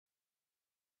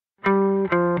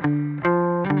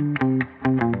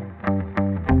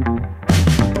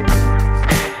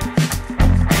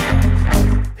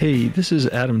This is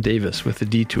Adam Davis with The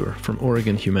Detour from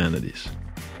Oregon Humanities.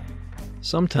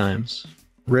 Sometimes,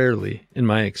 rarely in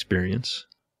my experience,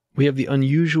 we have the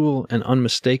unusual and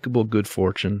unmistakable good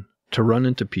fortune to run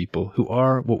into people who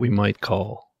are what we might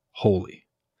call holy.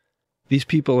 These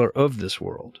people are of this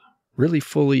world, really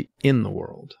fully in the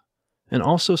world, and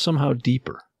also somehow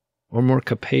deeper or more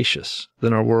capacious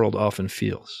than our world often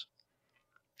feels.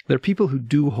 They're people who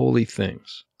do holy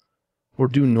things, or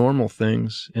do normal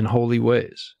things in holy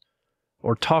ways,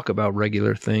 or talk about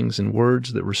regular things in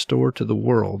words that restore to the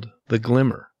world the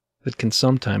glimmer that can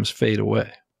sometimes fade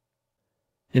away.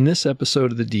 In this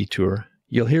episode of The Detour,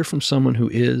 you'll hear from someone who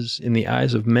is, in the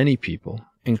eyes of many people,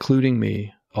 including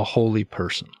me, a holy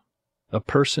person. A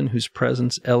person whose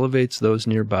presence elevates those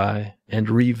nearby and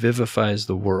revivifies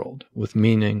the world with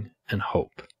meaning and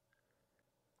hope.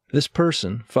 This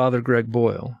person, Father Greg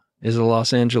Boyle, is a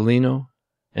Los Angelino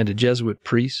and a Jesuit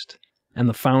priest, and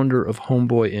the founder of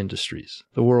Homeboy Industries,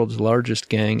 the world's largest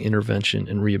gang intervention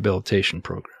and rehabilitation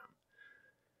program.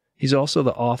 He's also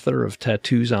the author of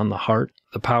Tattoos on the Heart,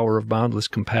 The Power of Boundless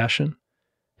Compassion,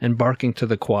 and Barking to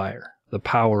the Choir, The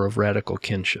Power of Radical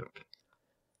Kinship.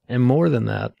 And more than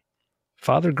that,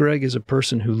 Father Greg is a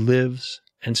person who lives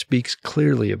and speaks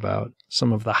clearly about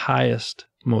some of the highest,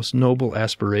 most noble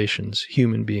aspirations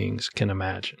human beings can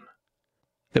imagine.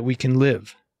 That we can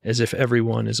live as if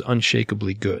everyone is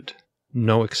unshakably good.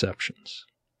 No exceptions.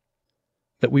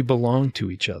 That we belong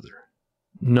to each other.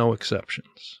 No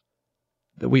exceptions.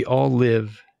 That we all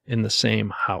live in the same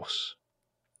house.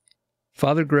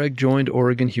 Father Greg joined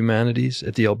Oregon Humanities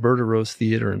at the Alberta Rose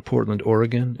Theater in Portland,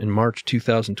 Oregon in March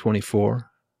 2024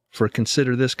 for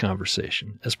Consider This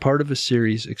Conversation as part of a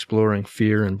series exploring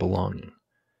fear and belonging.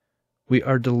 We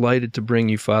are delighted to bring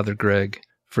you Father Greg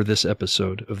for this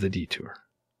episode of The Detour.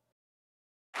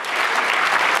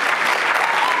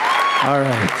 All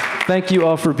right. Thank you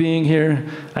all for being here.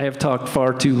 I have talked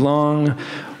far too long.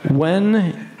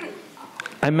 When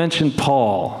I mentioned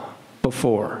Paul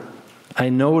before, I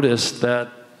noticed that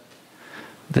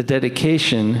the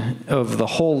dedication of the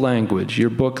whole language,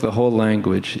 your book, The Whole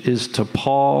Language, is to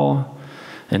Paul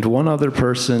and one other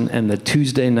person and the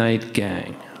Tuesday Night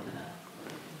Gang.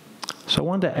 So I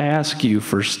wanted to ask you,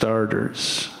 for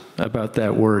starters, about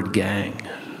that word gang.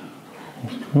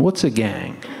 What's a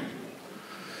gang?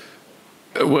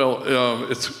 Well,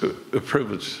 it's a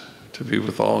privilege to be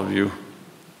with all of you.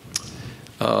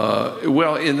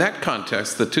 Well, in that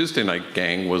context, the Tuesday Night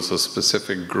Gang was a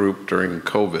specific group during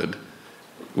COVID.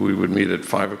 We would meet at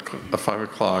 5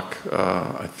 o'clock,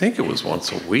 I think it was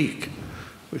once a week,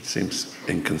 which seems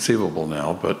inconceivable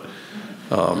now, but,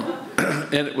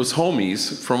 and it was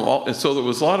homies from all, and so there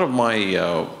was a lot of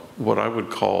my, what I would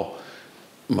call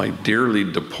my dearly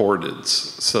deporteds.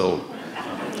 So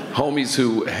homies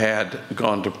who had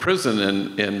gone to prison,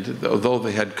 and although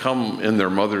they had come in their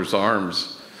mother's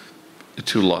arms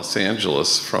to Los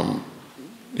Angeles from,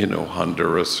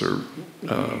 Honduras or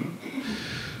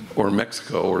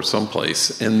Mexico or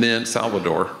someplace, and then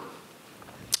Salvador,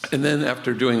 and then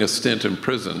after doing a stint in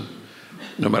prison,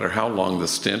 no matter how long the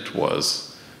stint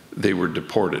was, they were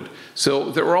deported. So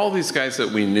there were all these guys that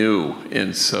we knew,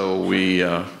 and so we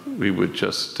would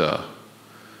just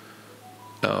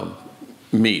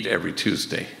meet every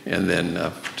Tuesday and then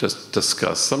just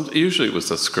discuss usually it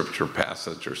was a scripture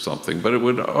passage or something, but it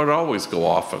would always go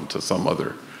off into some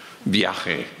other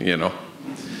viaje,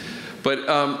 But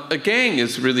a gang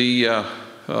is really,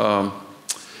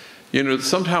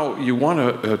 somehow you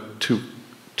want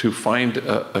to find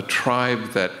a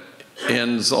tribe that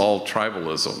ends all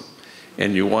tribalism,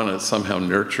 and you want to somehow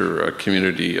nurture a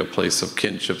community, a place of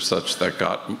kinship such that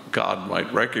God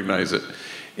might recognize it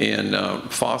and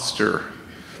foster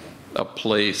a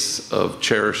place of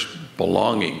cherished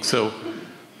belonging. So,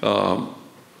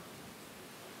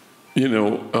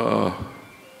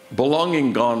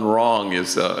 belonging gone wrong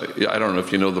is, I don't know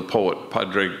if you know the poet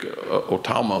Padre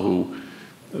Otama,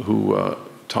 who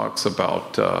talks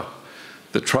about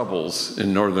the troubles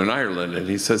in Northern Ireland, and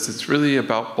he says it's really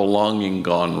about belonging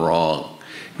gone wrong.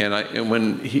 And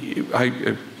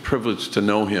I'm privileged to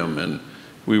know him, and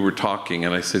we were talking,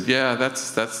 and I said, yeah,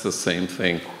 that's the same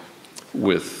thing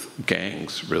with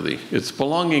gangs, really. It's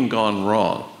belonging gone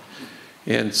wrong.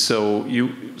 And so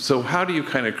how do you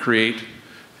kind of create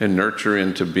and nurture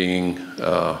into being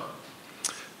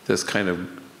this kind of,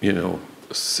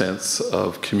 sense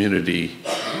of community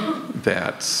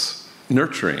that's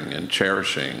nurturing and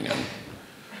cherishing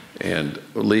and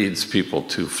leads people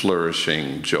to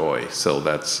flourishing joy. So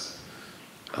that's,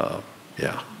 a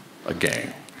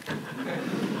gang.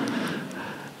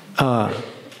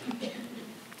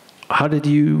 How did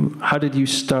you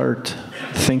start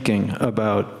thinking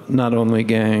about not only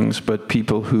gangs, but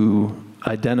people who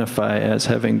identify as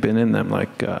having been in them?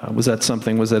 Like, was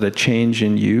that a change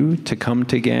in you to come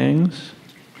to gangs?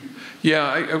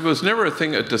 Yeah, it was never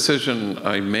a decision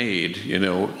I made, you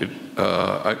know.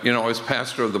 I was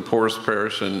pastor of the poorest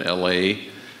parish in LA,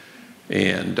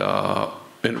 and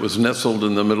it was nestled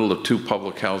in the middle of two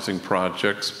public housing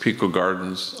projects, Pico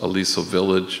Gardens, Aliso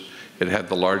Village. It had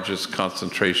the largest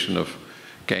concentration of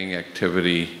gang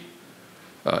activity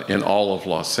in all of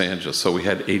Los Angeles. So we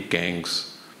had 8 gangs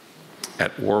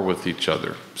at war with each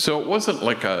other. So it wasn't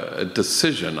like a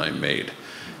decision I made.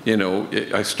 You know,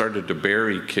 I started to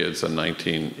bury kids in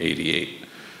 1988,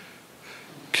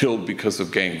 killed because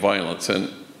of gang violence.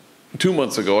 And 2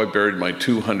 months ago, I buried my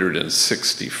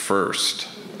 261st.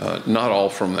 Not all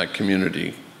from that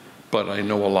community, but I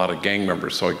know a lot of gang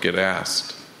members, so I get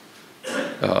asked.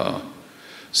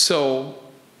 So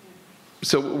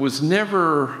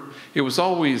it was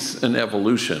always an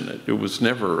evolution. It was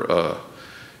never,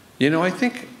 I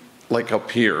think, like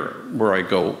up here, where I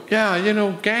go, yeah,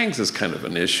 gangs is kind of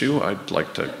an issue. I'd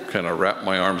like to kind of wrap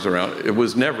my arms around. It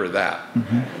was never that.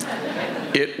 Mm-hmm.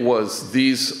 It was,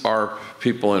 these are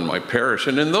people in my parish.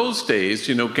 And in those days,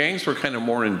 gangs were kind of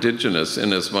more indigenous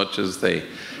in as much as they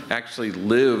actually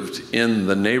lived in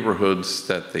the neighborhoods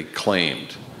that they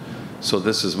claimed. So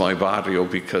this is my barrio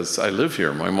because I live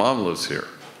here. My mom lives here.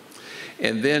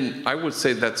 And then I would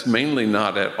say that's mainly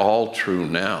not at all true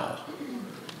now,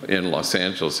 in Los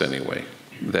Angeles anyway,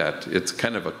 that it's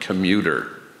kind of a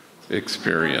commuter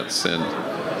experience. And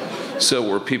so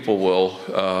where people will,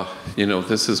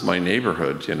 this is my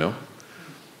neighborhood,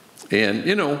 And,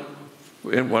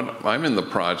 and when I'm in the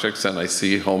projects and I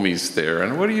see homies there,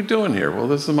 and what are you doing here? Well,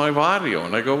 this is my barrio.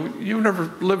 And I go, you've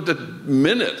never lived a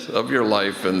minute of your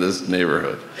life in this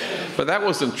neighborhood. But that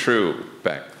wasn't true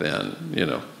back then,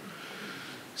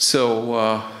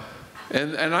 So,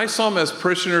 and I saw them as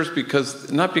parishioners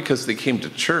not because they came to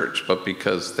church, but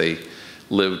because they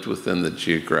lived within the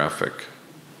geographic,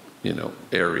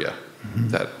 area mm-hmm.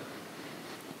 that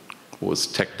was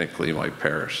technically my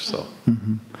parish, so.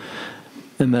 Mm-hmm.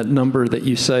 And that number that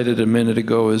you cited a minute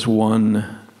ago is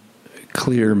one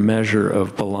clear measure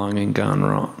of belonging gone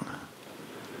wrong.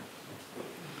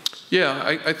 Yeah,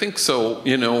 I think so,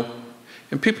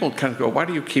 and people kind of go, why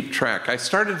do you keep track? I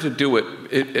started to do it.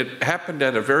 It happened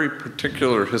at a very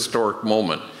particular historic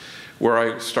moment where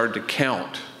I started to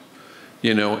count,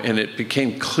 and it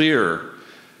became clear,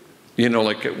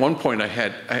 like at one point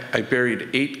I buried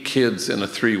 8 kids in a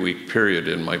 3-week period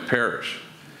in my parish.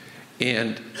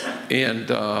 And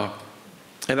I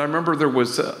remember there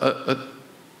was a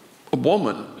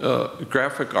woman, a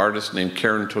graphic artist named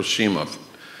Karen Toshima,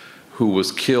 who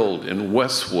was killed in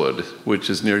Westwood, which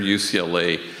is near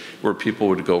UCLA, where people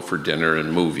would go for dinner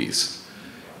and movies.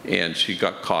 And she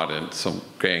got caught in some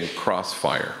gang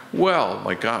crossfire. Well,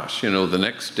 my gosh, the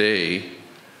next day,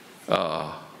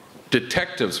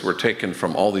 detectives were taken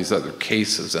from all these other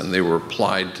cases, and they were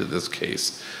applied to this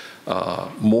case.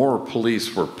 More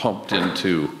police were pumped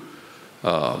into,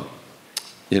 the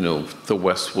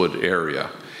Westwood area.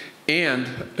 And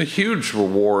a huge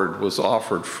reward was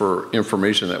offered for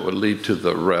information that would lead to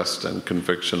the arrest and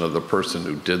conviction of the person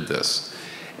who did this.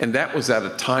 And that was at a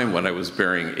time when I was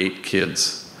burying 8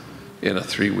 kids in a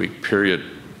 3-week period.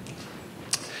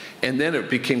 And then it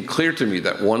became clear to me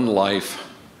that one life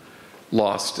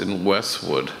lost in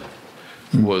Westwood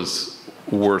was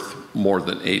worth more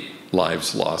than 8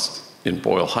 lives lost in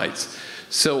Boyle Heights.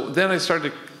 So then I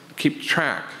started to keep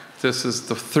track. This is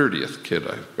the 30th kid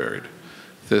I've buried.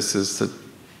 This is the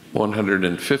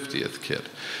 150th kid.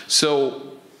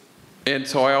 So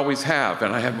I always have,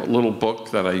 and I have a little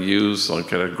book that I use,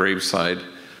 like at a graveside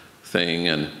thing,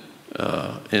 and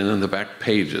in the back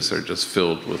pages are just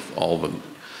filled with all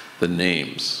the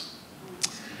names.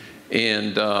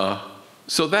 And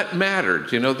so that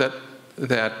mattered,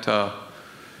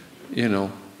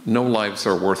 no lives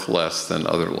are worth less than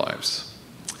other lives.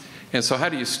 And so how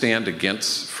do you stand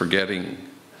against forgetting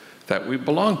that we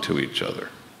belong to each other,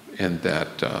 and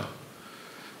that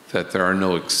there are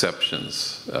no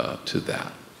exceptions to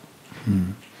that?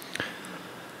 Hmm.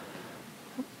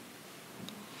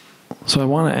 So I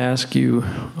want to ask you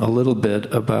a little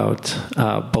bit about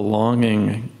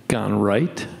belonging gone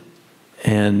right.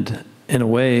 And in a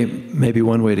way, maybe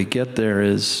one way to get there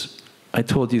is, I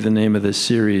told you the name of this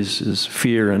series is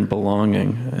Fear and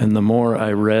Belonging. And the more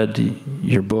I read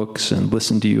your books and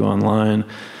listened to you online,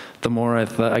 the more I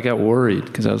thought, I got worried,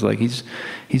 because I was like, he's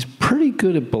pretty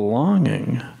good at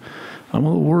belonging. I'm a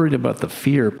little worried about the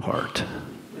fear part.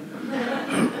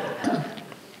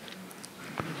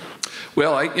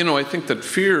 Well, I think that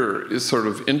fear is sort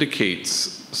of indicates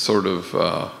sort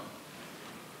of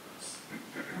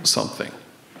something.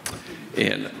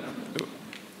 And,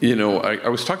 I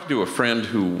was talking to a friend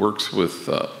who works with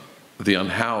the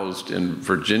unhoused in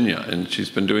Virginia, and she's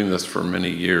been doing this for many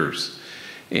years.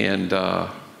 And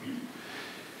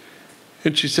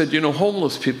she said,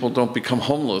 homeless people don't become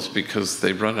homeless because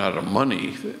they run out of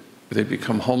money. They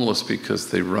become homeless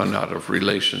because they run out of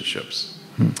relationships.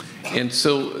 And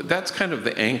so that's kind of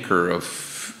the anchor of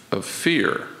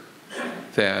fear,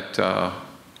 that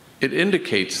it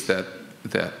indicates that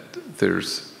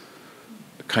there's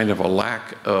kind of a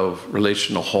lack of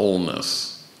relational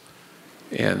wholeness,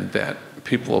 and that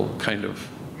people kind of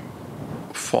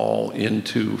fall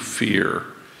into fear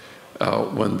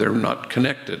when they're not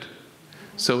connected.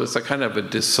 So it's a kind of a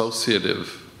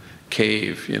dissociative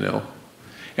cave,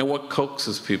 And what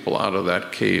coaxes people out of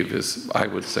that cave is, I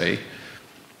would say,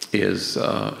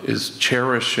 is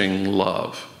cherishing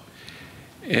love.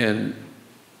 And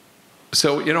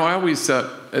so, I always,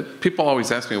 people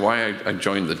always ask me why I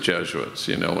joined the Jesuits,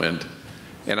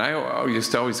 and I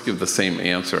used to always give the same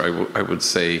answer. I would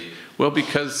say, well,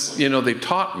 because, they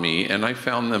taught me, and I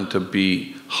found them to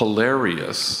be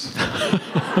hilarious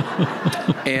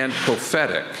and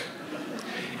prophetic.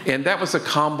 And that was a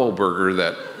combo burger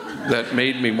that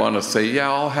made me want to say, yeah,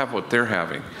 I'll have what they're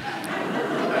having.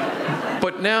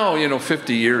 But now,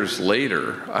 50 years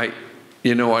later, I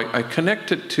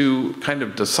connect it to kind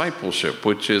of discipleship,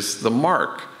 which is the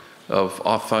mark of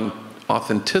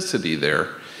authenticity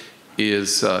there,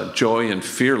 is joy and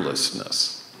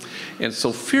fearlessness. And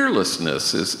so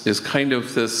fearlessness is kind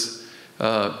of this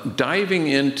diving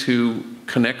into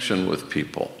connection with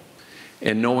people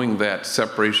and knowing that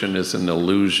separation is an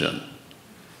illusion,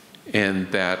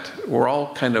 and that we're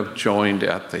all kind of joined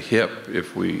at the hip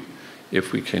if we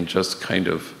can just kind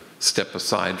of step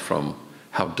aside from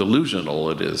how delusional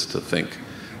it is to think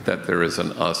that there is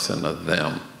an us and a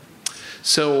them.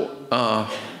 So I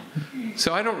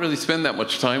don't really spend that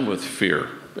much time with fear,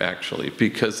 actually,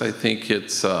 because I think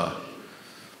it's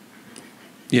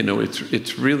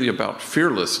really about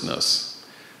fearlessness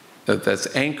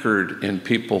that's anchored in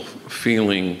people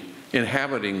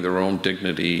inhabiting their own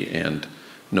dignity and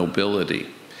nobility.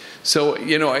 So,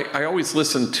 I always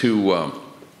listen to,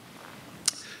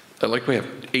 we have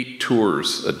 8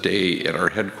 tours a day at our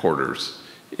headquarters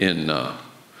in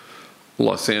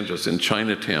Los Angeles, in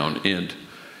Chinatown, and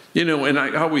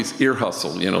I always ear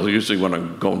hustle, usually when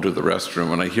I'm going to the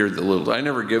restroom and I hear I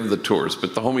never give the tours,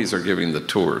 but the homies are giving the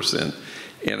tours. And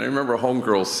I remember a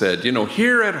homegirl said,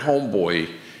 here at Homeboy,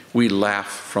 we laugh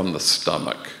from the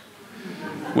stomach,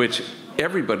 which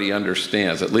everybody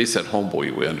understands, at least at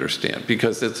Homeboy we understand,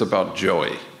 because it's about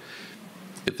joy.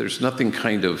 There's nothing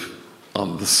kind of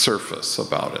on the surface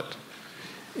about it.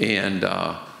 And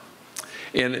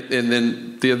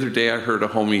then the other day I heard a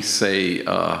homie say,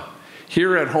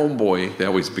 here at Homeboy, they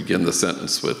always begin the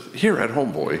sentence with, here at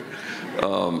Homeboy,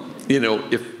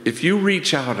 if you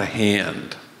reach out a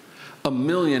hand,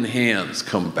 1,000,000 hands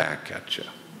come back at you.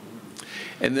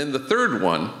 And then the third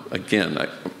one, again,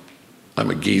 I'm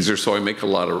a geezer, so I make a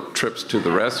lot of trips to the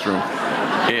restroom.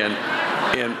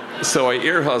 And so I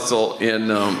ear hustle, and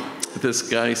this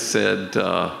guy said,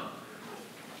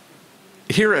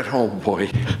 here at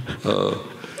Homeboy,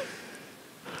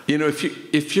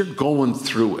 if you're going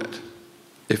through it,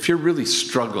 if you're really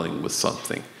struggling with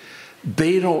something,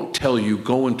 they don't tell you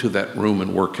go into that room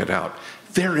and work it out.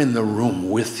 They're in the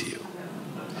room with you,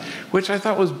 which I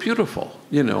thought was beautiful,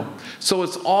 So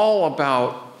it's all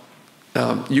about,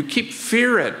 you keep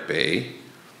fear at bay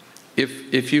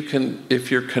if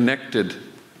you're connected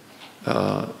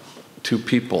to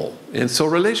people. And so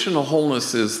relational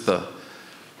wholeness is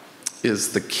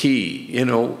the key.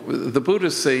 The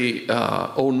Buddhists say,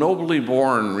 oh, nobly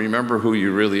born, remember who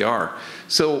you really are.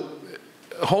 So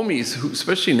homies,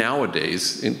 especially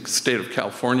nowadays, in the state of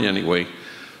California anyway,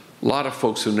 a lot of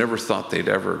folks who never thought they'd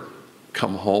ever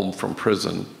come home from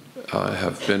prison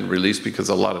have been released because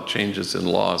of a lot of changes in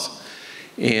laws.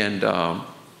 And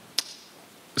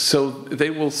so they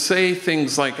will say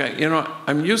things like,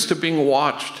 I'm used to being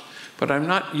watched, but I'm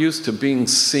not used to being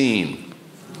seen.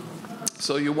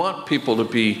 So you want people to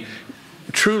be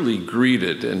truly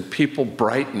greeted, and people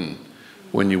brighten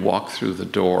when you walk through the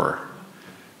door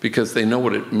because they know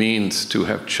what it means to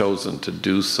have chosen to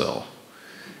do so.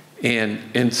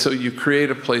 And so you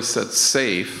create a place that's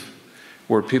safe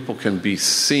where people can be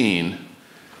seen,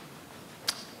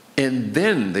 and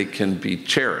then they can be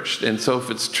cherished. And so if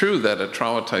it's true that a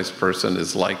traumatized person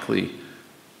is likely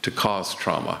to cause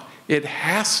trauma, it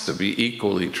has to be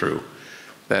equally true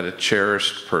that a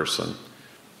cherished person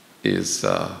is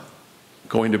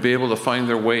going to be able to find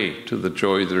their way to the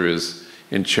joy there is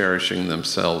in cherishing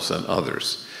themselves and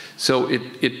others. So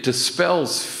it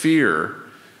dispels fear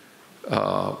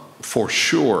for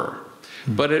sure,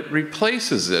 but it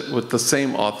replaces it with the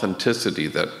same authenticity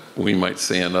that we might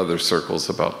say in other circles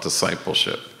about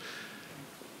discipleship.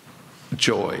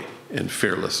 Joy and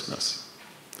fearlessness.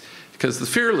 Because the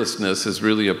fearlessness is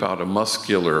really about a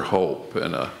muscular hope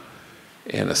and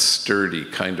a sturdy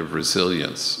kind of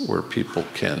resilience where people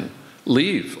can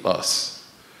leave us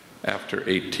after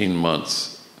 18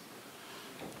 months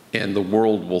and the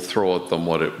world will throw at them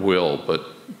what it will,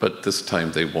 but this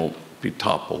time they won't be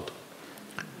toppled.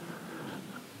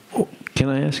 Can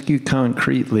I ask you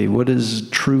concretely, what does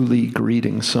truly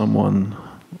greeting someone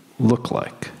look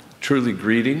like? Truly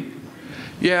greeting?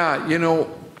 Yeah, you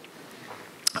know,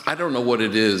 I don't know what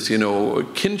it is. You know,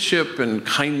 kinship and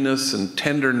kindness and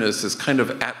tenderness is kind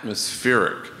of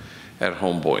atmospheric at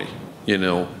Homeboy. You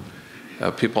know,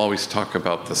 people always talk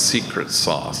about the secret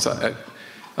sauce. A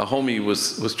homie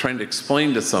was trying to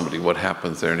explain to somebody what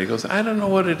happens there, and he goes, I don't know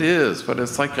what it is, but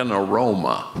it's like an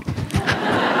aroma.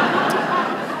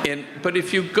 But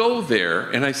if you go there,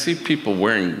 and I see people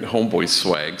wearing Homeboy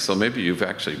swag, so maybe you've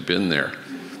actually been there,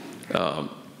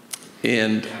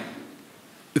 and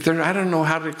I don't know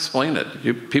how to explain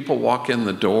it. People walk in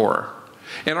the door.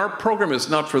 And our program is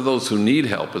not for those who need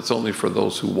help, it's only for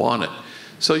those who want it.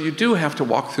 So you do have to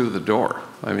walk through the door.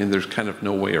 I mean, there's kind of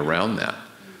no way around that.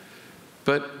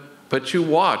 But you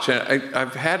watch.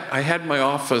 I had my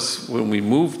office when we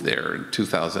moved there in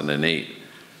 2008.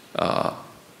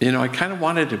 You know, I kind of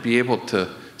wanted to be able to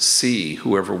see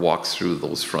whoever walks through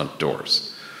those front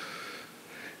doors.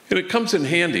 And it comes in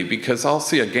handy because I'll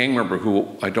see a gang member who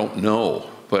I don't know,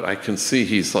 but I can see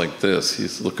he's like this.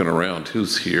 He's looking around.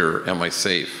 Who's here? Am I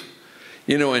safe?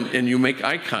 You know, and you make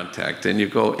eye contact and you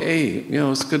go, hey, you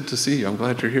know, it's good to see you. I'm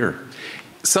glad you're here.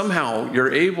 Somehow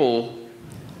you're able,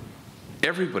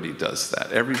 everybody does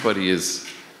that. Everybody is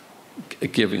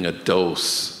giving a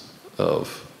dose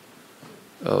of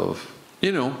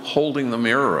you know, holding the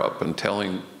mirror up and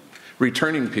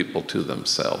returning people to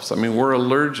themselves. I mean, we're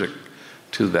allergic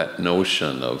to that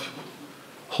notion of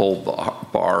hold the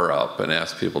bar up and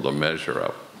ask people to measure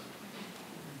up.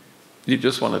 You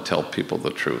just want to tell people the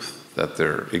truth, that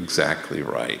they're exactly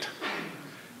right,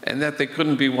 and that they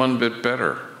couldn't be one bit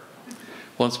better.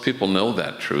 Once people know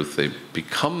that truth, they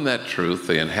become that truth,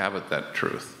 they inhabit that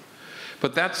truth.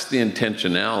 But that's the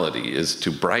intentionality, is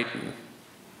to brighten,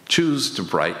 choose to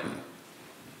brighten,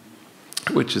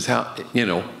 which is how, you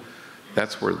know,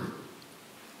 that's where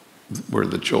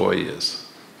the joy is.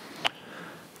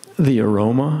 The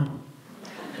aroma.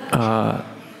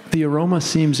 The aroma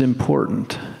seems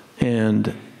important,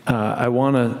 and I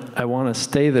want to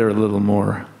stay there a little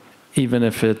more, even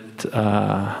if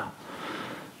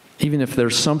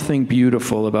there's something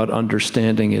beautiful about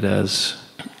understanding it as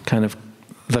kind of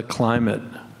the climate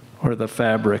or the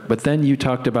fabric. But then you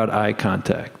talked about eye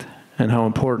contact and how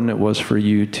important it was for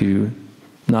you to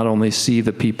not only see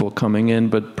the people coming in,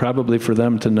 but probably for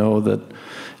them to know that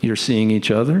you're seeing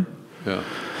each other. Yeah.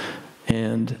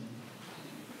 And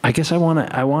I guess I want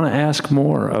to ask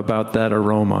more about that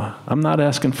aroma. I'm not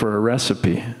asking for a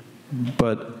recipe,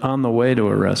 but on the way to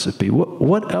a recipe,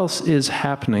 what else is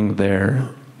happening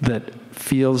there that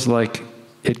feels like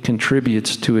it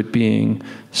contributes to it being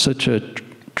such a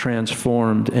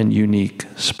transformed and unique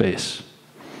space?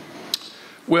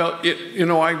 Well, you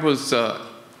know, I was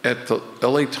at the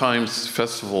LA Times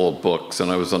Festival of Books,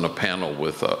 and I was on a panel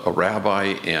with a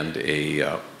rabbi and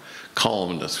a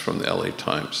columnist from the LA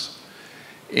Times.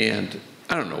 And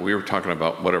I don't know, we were talking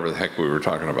about whatever the heck we were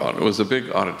talking about. It was a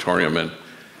big auditorium, and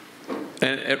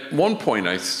at one point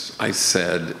I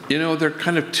said, you know, there are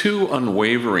kind of two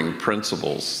unwavering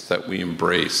principles that we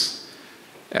embrace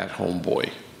at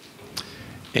Homeboy.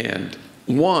 And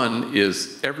one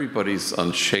is everybody's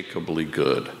unshakably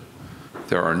good.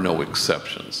 There are no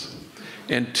exceptions.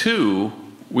 And two,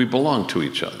 we belong to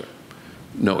each other.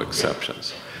 No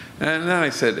exceptions. And then I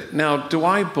said, now, do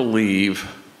I believe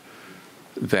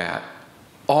that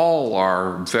all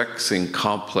our vexing,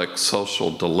 complex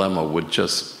social dilemma would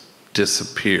just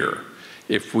disappear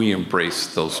if we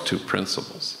embrace those two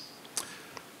principles?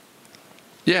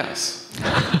 Yes,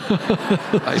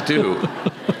 I do.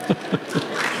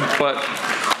 But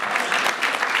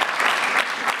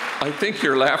I think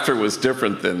your laughter was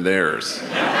different than theirs.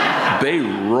 They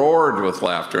roared with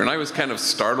laughter, and I was kind of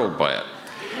startled by it.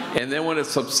 And then when it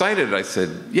subsided, I said,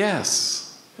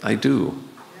 yes, I do.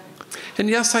 And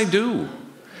yes, I do.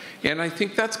 And I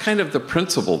think that's kind of the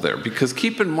principle there, because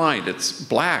keep in mind, it's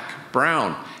black,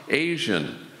 brown,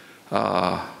 Asian,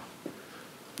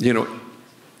 you know,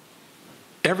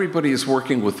 everybody is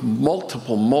working with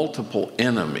multiple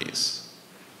enemies.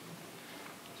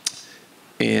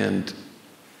 And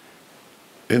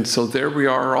so there we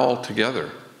are all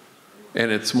together.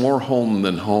 And it's more home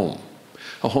than home.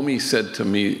 A homie said to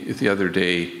me the other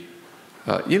day,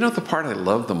 you know the part I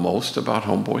love the most about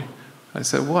Homeboy? I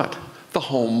said, what? The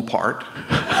home part.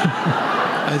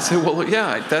 I said, well,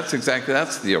 yeah, that's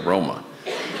the aroma,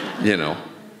 you know.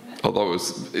 Although I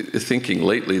was thinking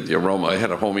lately, the aroma, I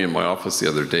had a homie in my office the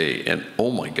other day, and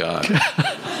oh my God,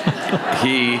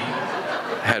 he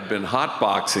had been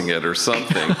hotboxing it or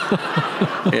something.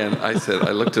 And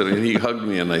I looked at him, and he hugged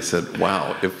me, and I said,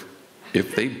 wow,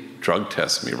 if they drug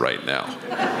test me right now,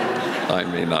 I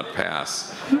may not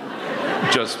pass,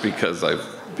 just because I've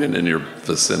been in your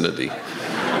vicinity.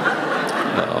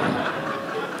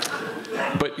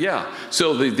 But yeah,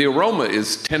 so the aroma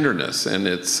is tenderness, and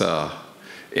it's a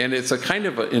kind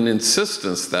of an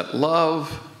insistence that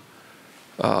love,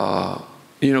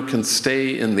 can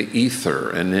stay in the ether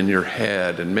and in your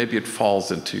head, and maybe it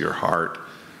falls into your heart,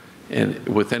 and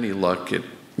with any luck, it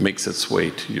makes its way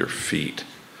to your feet.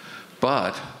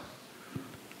 But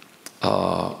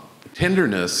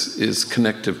tenderness is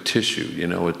connective tissue,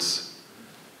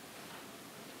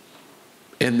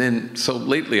 and then, so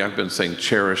lately I've been saying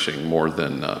cherishing more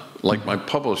than, like my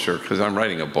publisher, because I'm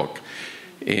writing a book,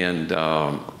 and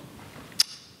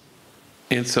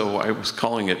so I was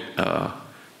calling it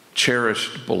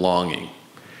cherished belonging.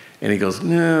 And he goes,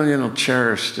 no,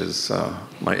 cherished is,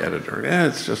 my editor,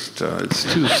 it's just, it's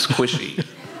too squishy.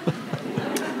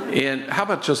 And how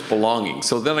about just belonging?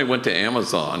 So then I went to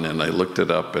Amazon and I looked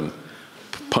it up and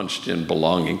punched in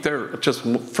belonging. They're just,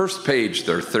 first page,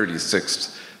 there are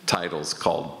 36 titles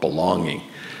called belonging.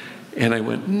 And I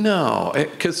went, no,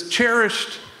 because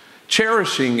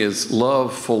cherishing is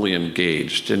love fully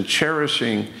engaged, and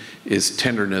cherishing is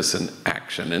tenderness and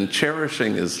action, and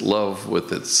cherishing is love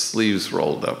with its sleeves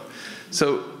rolled up.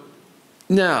 So,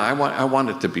 no, I want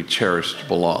it to be cherished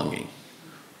belonging.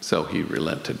 So he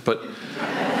relented. But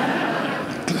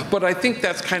I think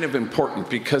that's kind of important,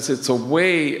 because it's a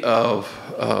way of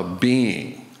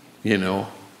being, and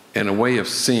a way of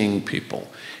seeing people,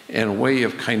 and a way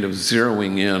of kind of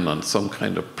zeroing in on some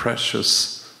kind of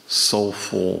precious,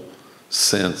 soulful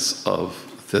sense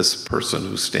of this person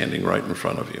who's standing right in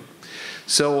front of you.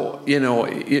 So,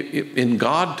 in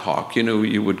God talk,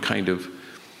 you would kind of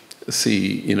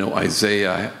see,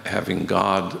 Isaiah having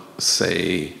God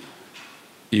say,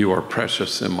 "You are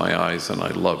precious in my eyes and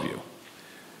I love you."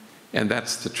 And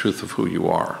that's the truth of who you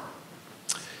are.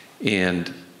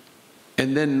 And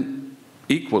then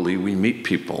equally, we meet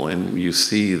people and you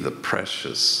see the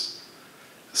precious,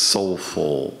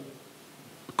 soulful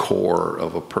core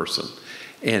of a person.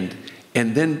 And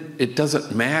then it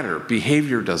doesn't matter.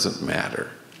 Behavior doesn't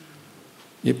matter.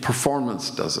 Your performance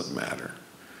doesn't matter.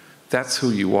 That's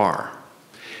who you are.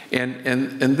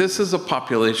 And this is a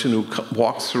population who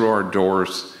walks through our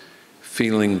doors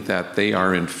feeling that they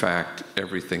are, in fact,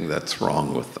 everything that's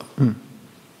wrong with them. Mm.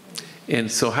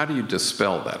 And so how do you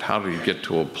dispel that? How do you get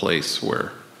to a place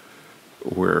where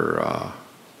a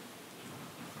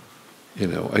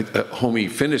homie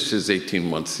finished his 18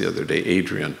 months the other day,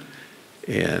 Adrian,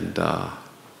 and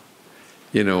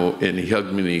and he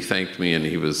hugged me and he thanked me, and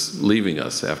he was leaving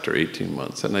us after 18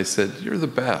 months. And I said, "You're the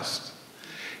best."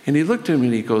 And he looked at me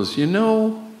and he goes,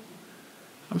 "I'm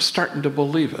starting to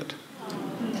believe it."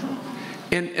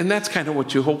 And that's kind of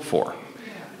what you hope for.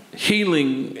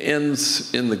 Healing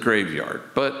ends in the graveyard,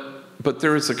 but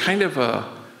there is a kind of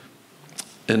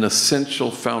an essential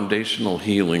foundational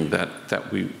healing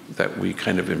that we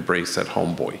kind of embrace at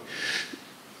Homeboy.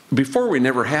 Before, we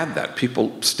never had that.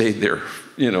 People stayed there,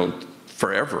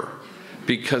 forever,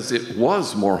 because it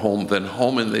was more home than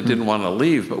home, and they didn't want to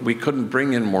leave, but we couldn't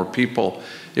bring in more people.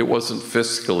 It wasn't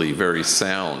fiscally very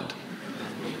sound.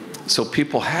 So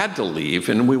people had to leave,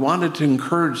 and we wanted to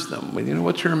encourage them.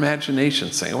 What's your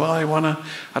imagination saying? Well,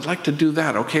 I'd like to do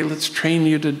that. Okay, let's train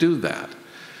you to do that.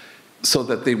 So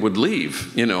that they would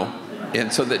leave,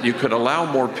 and so that you could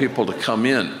allow more people to come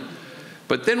in.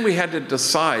 But then we had to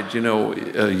decide,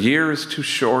 a year is too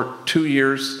short, 2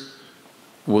 years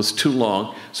was too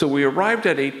long. So we arrived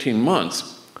at 18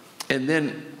 months, and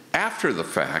then after the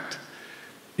fact,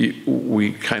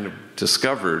 we kind of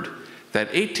discovered that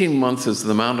 18 months is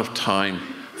the amount of time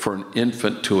for an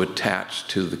infant to attach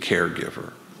to the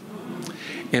caregiver.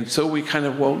 And so we kind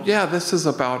of, this is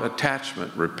about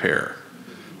attachment repair,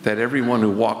 that everyone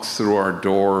who walks through our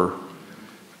door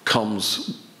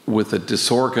comes with a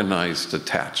disorganized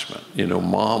attachment.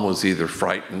 Mom was either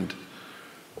frightened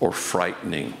or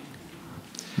frightening.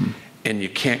 And you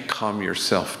can't calm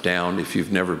yourself down if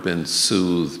you've never been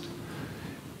soothed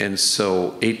And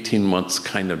so 18 months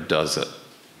kind of does it.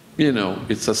 You know,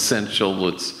 it's essential,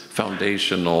 it's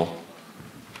foundational.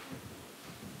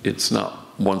 It's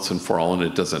not once and for all, and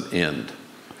it doesn't end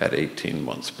at 18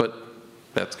 months. But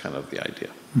that's kind of the idea.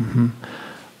 Mm-hmm.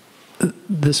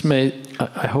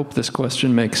 I hope this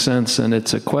question makes sense, and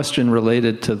it's a question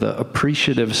related to the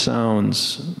appreciative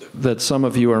sounds that some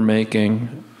of you are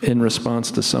making in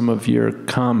response to some of your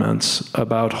comments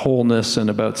about wholeness and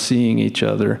about seeing each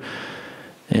other.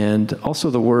 And also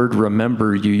the word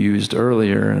remember you used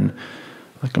earlier. And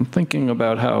like I'm thinking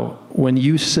about how when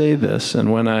you say this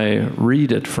and when I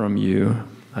read it from you,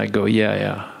 I go,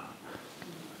 yeah,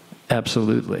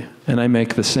 absolutely. And I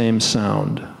make the same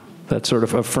sound, that sort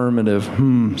of affirmative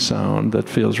sound that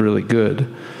feels really good.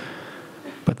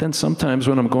 But then sometimes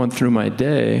when I'm going through my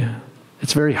day,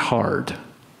 it's very hard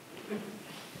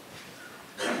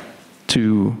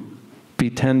to be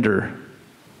tender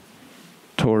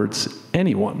towards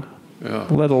anyone,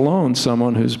 let alone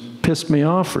someone who's pissed me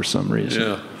off for some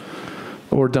reason,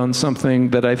 or done something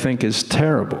that I think is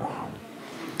terrible.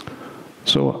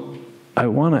 So I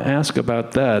want to ask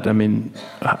about that. I mean,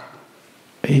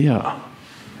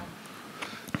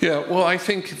 Yeah, well, I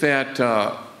think that,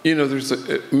 you know, there's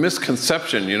a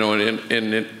misconception, you know,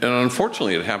 and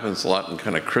unfortunately it happens a lot in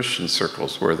kind of Christian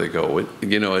circles where they go,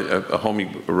 you know, a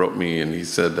homie wrote me and he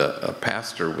said a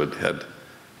pastor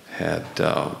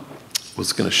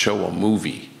was going to show a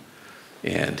movie,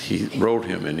 and he wrote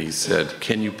him and he said,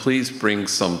 can you please bring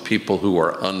some people who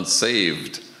are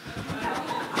unsaved?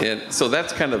 And so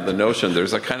that's kind of the notion.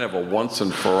 There's a kind of a once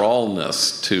and for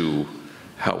allness to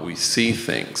how we see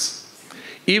things.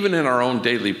 Even in our own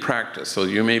daily practice. So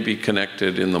you may be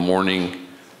connected in the morning,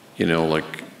 you know,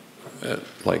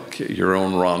 like your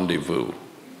own rendezvous,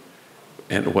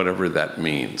 and whatever that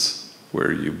means,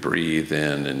 where you breathe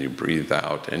in and you breathe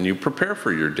out, and you prepare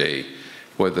for your day,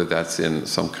 whether that's in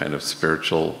some kind of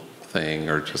spiritual thing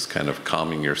or just kind of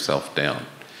calming yourself down.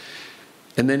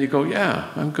 And then you go,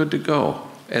 yeah, I'm good to go.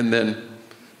 And then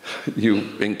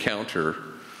you encounter,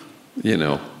 you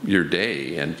know, your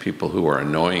day and people who are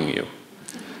annoying you.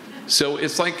 So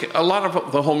it's like a lot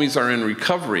of the homies are in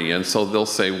recovery, and so they'll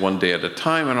say one day at a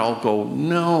time, and I'll go,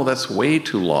 no, that's way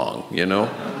too long, you know?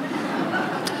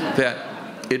 That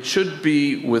it should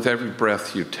be with every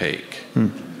breath you take.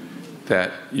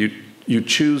 That you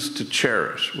choose to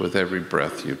cherish with every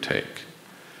breath you take.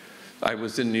 I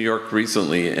was in New York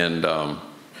recently, and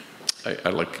I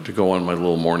like to go on my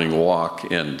little morning walk,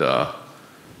 and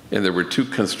there were two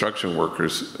construction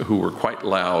workers who were quite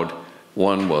loud.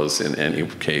 One was, in any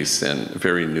case, and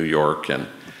very New York,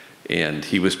 and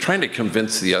he was trying to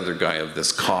convince the other guy of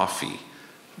this coffee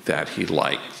that he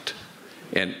liked,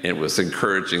 and it was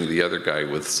encouraging the other guy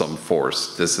with some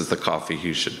force. This is the coffee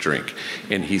he should drink.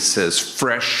 And he says,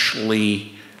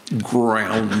 freshly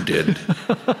grounded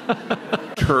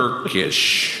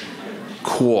Turkish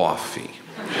coffee.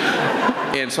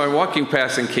 And so I'm walking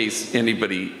past in case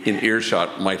anybody in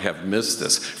earshot might have missed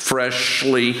this.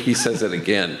 Freshly, he says it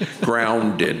again,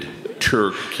 grounded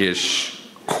Turkish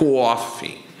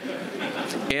coffee.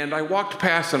 And I walked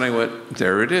past and I went,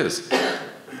 there it is.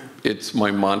 It's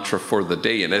my mantra for the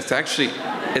day. And it's actually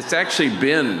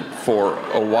been for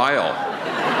a while.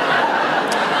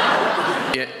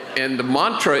 And the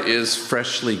mantra is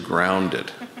freshly grounded,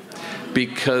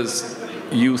 because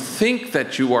you think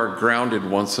that you are grounded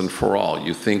once and for all.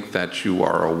 You think that you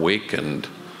are awakened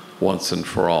once and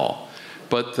for all.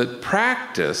 But the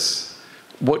practice,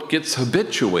 what gets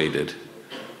habituated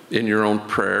in your own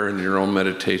prayer, in your own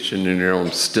meditation, in your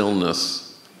own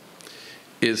stillness,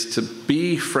 is to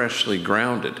be freshly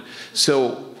grounded.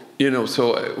 So, you know,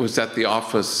 so I was at the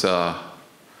office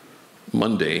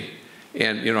Monday,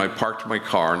 and, you know, I parked my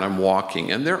car and I'm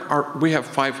walking, and we have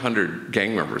 500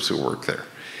 gang members who work there.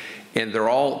 And they're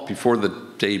all, before the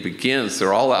day begins,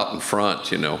 they're all out in front,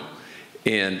 you know.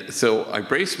 And so I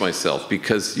brace myself,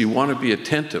 because you want to be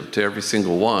attentive to every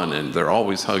single one, and they're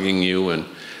always hugging you, and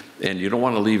you don't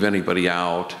want to leave anybody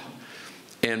out.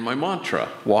 And my mantra,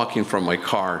 walking from my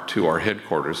car to our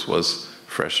headquarters, was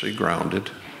freshly grounded,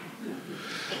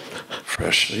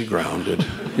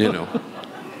 you know.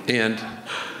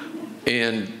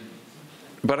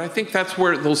 But I think that's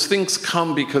where those things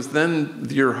come, because then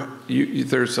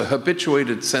there's a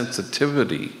habituated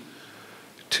sensitivity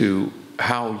to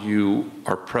how you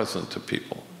are present to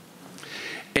people.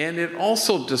 And it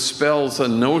also dispels a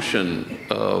notion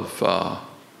of,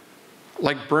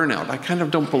 like burnout. I kind of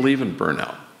don't believe in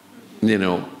burnout, you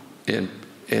know. And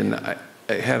I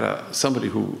had somebody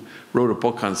who wrote a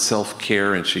book on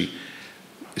self-care, and she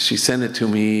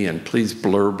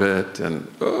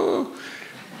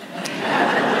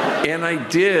And I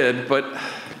did, but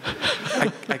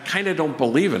I kind of don't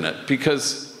believe in it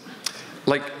because,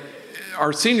 like,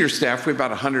 our senior staff, we have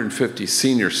about 150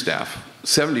 senior staff.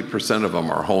 70% of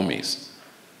them are homies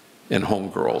and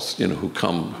homegirls, you know,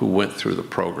 who went through the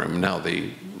program. Now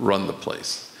they run the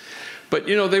place. But,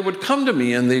 you know, they would come to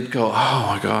me and they'd go, oh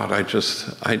my God, I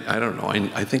don't know,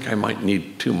 I think I might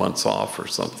need 2 months off or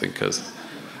something because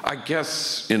I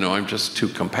guess, you know, I'm just too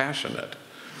compassionate.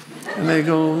 And they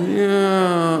go,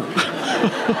 yeah.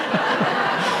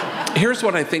 Here's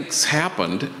what I think's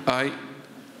happened. I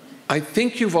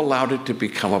think you've allowed it to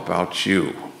become about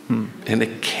you. And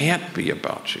it can't be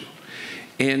about you.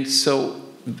 And so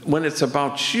when it's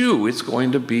about you, it's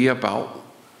going to be about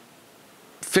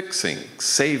fixing,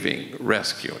 saving,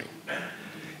 rescuing.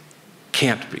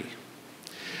 Can't be.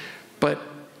 But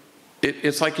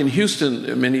it's like in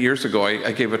Houston many years ago,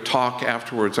 I gave a talk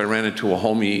afterwards. I ran into a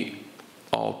homie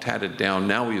all tatted down.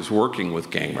 Now he was working with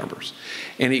gang members.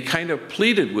 And he kind of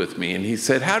pleaded with me and he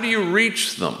said, how do you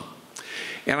reach them?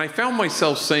 And I found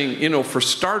myself saying, you know, for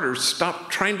starters, stop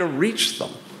trying to reach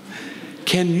them.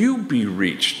 Can you be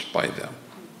reached by them?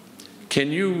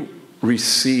 Can you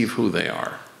receive who they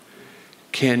are?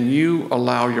 Can you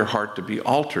allow your heart to be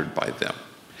altered by them?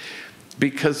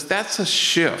 Because that's a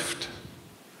shift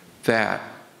that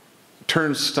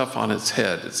turns stuff on its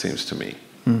head, it seems to me.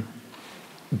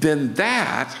 Then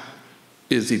that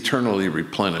is eternally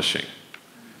replenishing.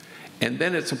 And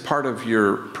then it's a part of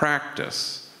your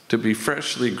practice to be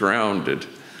freshly grounded,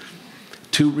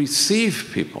 to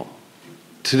receive people.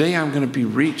 Today I'm going to be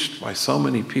reached by so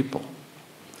many people,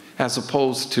 as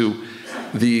opposed to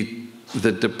the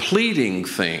depleting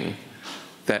thing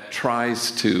that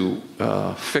tries to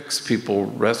fix people,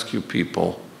 rescue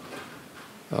people,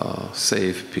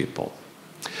 save people.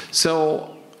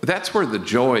 So that's where the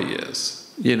joy is,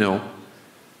 you know.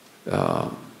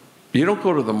 You don't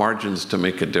go to the margins to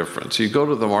make a difference. You go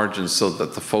to the margins so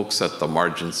that the folks at the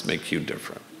margins make you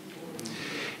different.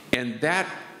 And that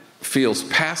feels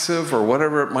passive or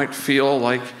whatever it might feel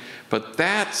like, but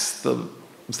that's the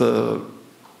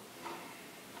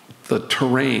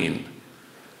terrain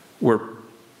where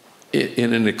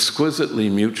in an exquisitely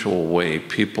mutual way,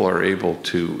 people are able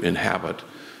to inhabit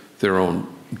their own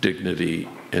dignity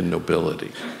and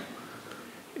nobility.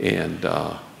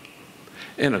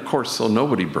 And of course, so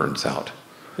nobody burns out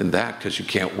in that because you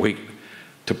can't wait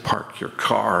to park your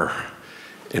car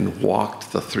and walk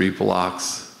the 3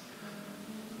 blocks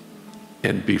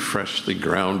and be freshly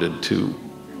grounded to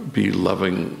be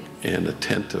loving and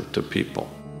attentive to people.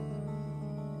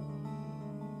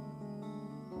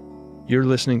 You're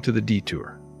listening to The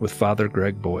Detour with Father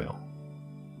Greg Boyle.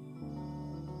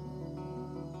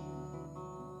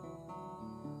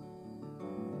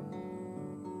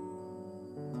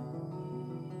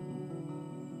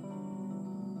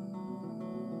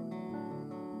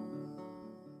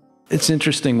 It's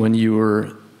interesting when you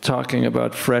were talking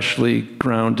about freshly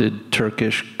grounded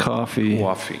Turkish coffee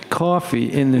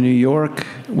in the New York,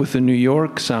 with the New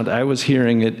York sound. I was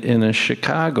hearing it in a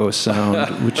Chicago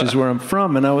sound, which is where I'm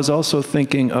from. And I was also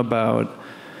thinking about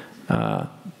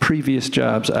previous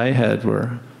jobs I had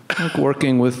were like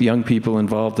working with young people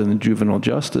involved in the juvenile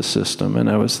justice system. And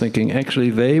I was thinking, actually,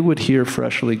 they would hear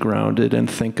freshly grounded and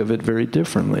think of it very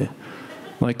differently.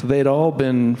 Like they'd all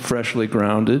been freshly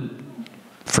grounded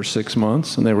for 6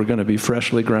 months, and they were going to be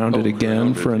freshly grounded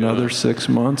again for another 6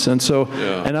 months. And so,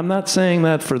 and I'm not saying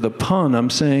that for the pun, I'm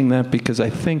saying that because I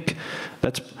think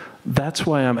that's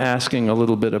why I'm asking a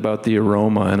little bit about the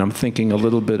aroma, and I'm thinking a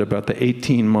little bit about the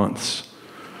 18 months.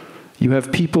 You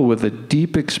have people with a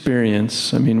deep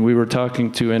experience. I mean, we were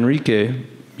talking to Enrique,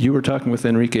 you were talking with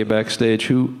Enrique backstage,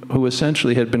 who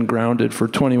essentially had been grounded for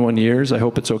 21 years. I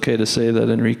hope it's okay to say that,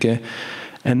 Enrique.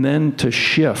 And then to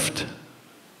shift,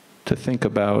 to think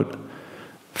about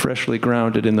freshly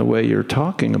grounded in the way you're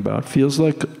talking about, feels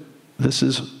like this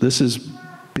is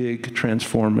big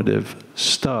transformative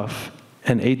stuff,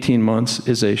 and 18 months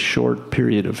is a short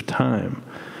period of time.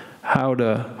 How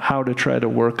to try to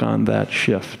work on that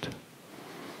shift?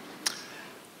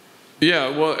 Yeah,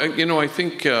 well, you know, I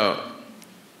think I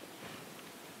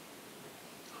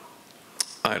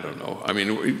don't know. I mean,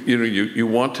 you know, you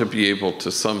want to be able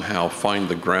to somehow find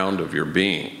the ground of your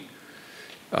being.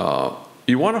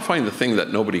 You want to find the thing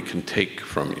that nobody can take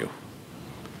from you.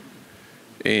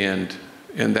 And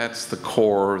that's the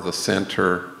core, the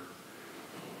center.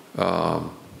 I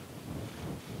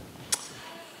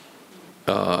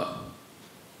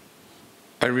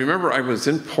remember I was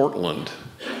in Portland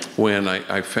when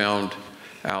I found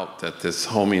out that this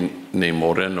homie named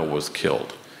Moreno was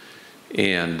killed.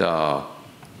 And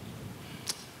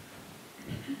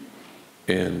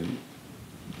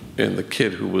the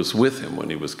kid who was with him when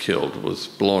he was killed was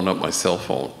blowing up my cell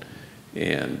phone,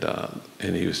 and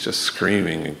he was just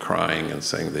screaming and crying and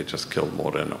saying they just killed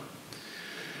Moreno.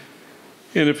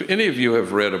 And if any of you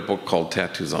have read a book called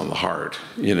Tattoos on the Heart,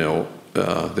 you know,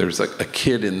 there's a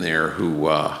kid in there who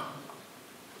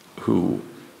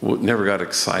never got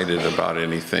excited about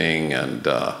anything, and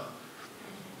I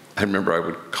remember I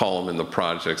would call him in the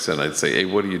projects and I'd say, hey,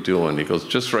 what are you doing? He goes,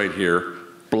 just right here,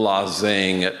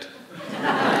 blasing it.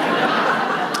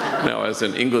 Now, as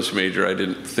an English major, I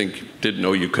didn't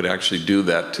know you could actually do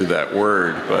that to that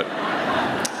word, but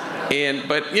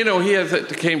you know,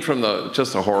 it came from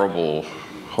just a horrible,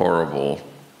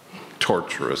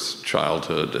 torturous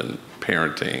childhood and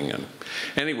parenting. And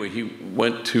anyway, he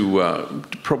went to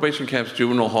probation camps,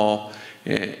 juvenile hall,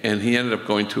 and he ended up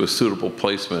going to a suitable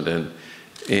placement.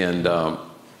 And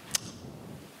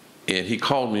he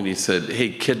called me and he said,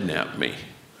 hey, kidnap me.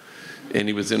 And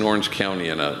he was in Orange County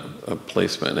in a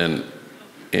placement.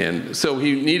 And so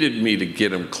he needed me to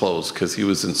get him close because he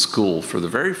was in school for the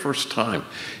very first time.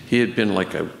 He had been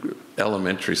like a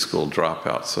elementary school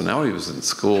dropout, so now he was in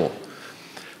school.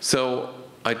 So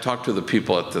I talked to the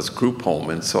people at this group home,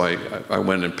 and so I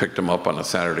went and picked him up on a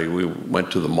Saturday. We went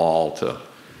to the mall to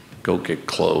go get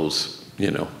clothes,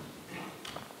 you know.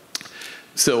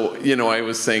 So, you know, I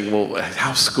was saying, well,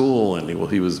 how's school? And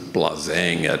he was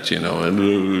blasing it, you know, and,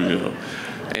 you know.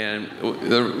 And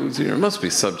there must be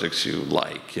subjects you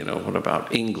like, you know. What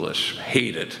about English?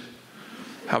 Hate it.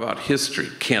 How about history?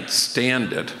 Can't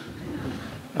stand it.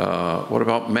 What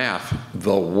about math?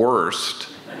 The worst.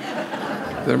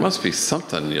 There must be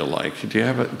something you like. Do you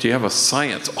have a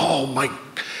science? Oh, my,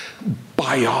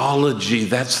 biology,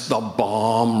 that's the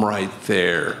bomb right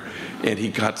there. And he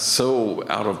got so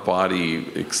out of body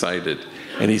excited.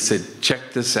 And he said,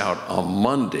 check this out, on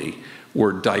Monday,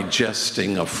 we're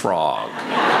digesting a frog.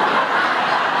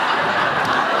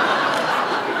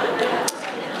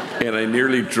 And I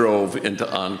nearly drove into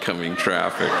oncoming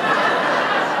traffic.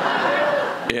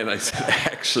 And I said,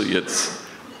 actually, it's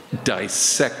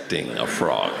dissecting a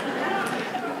frog.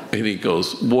 And he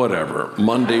goes, whatever,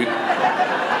 Monday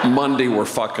we're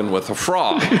fucking with a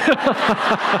frog.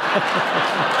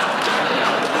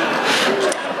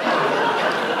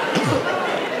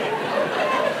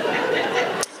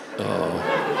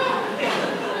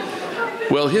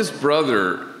 Well, his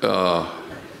brother,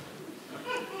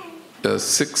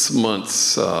 6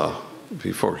 months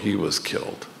before he was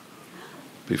killed,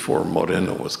 before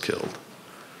Moreno was killed,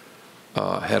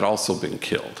 had also been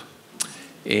killed.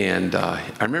 And I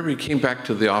remember he came back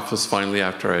to the office finally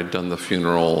after I had done the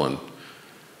funeral,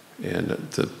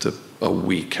 and a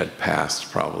week had passed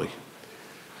probably.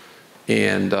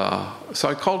 And so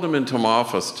I called him into my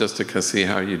office just to see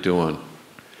how you doing.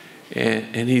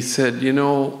 And he said, you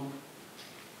know,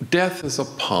 death is a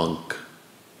punk.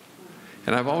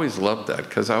 And I've always loved that,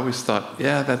 because I always thought,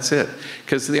 yeah, that's it.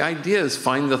 Because the idea is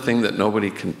find the thing that nobody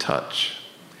can touch,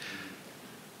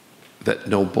 that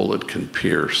no bullet can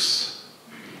pierce.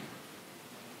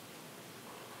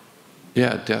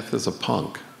 Yeah, death is a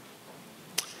punk.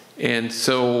 And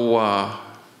so I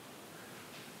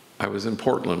was in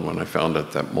Portland when I found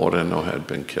out that Moreno had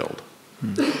been killed.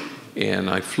 And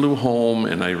I flew home,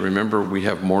 and I remember we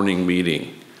have morning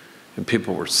meeting, and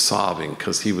people were sobbing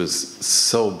because he was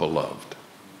so beloved.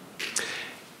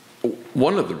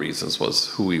 One of the reasons was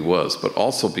who he was, but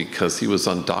also because he was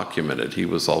undocumented. He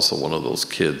was also one of those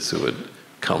kids who had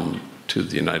come to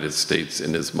the United States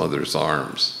in his mother's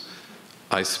arms.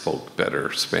 I spoke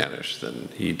better Spanish than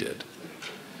he did.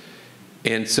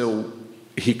 And so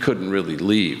he couldn't really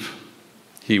leave.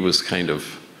 He was kind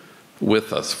of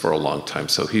with us for a long time,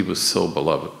 so he was so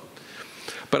beloved.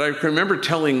 But I remember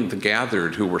telling the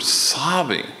gathered who were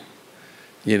sobbing,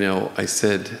 you know,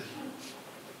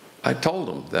 I told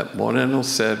them that Moreno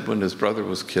said when his brother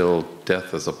was killed,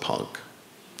 death is a punk.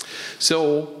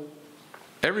 So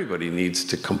everybody needs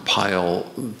to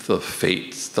compile the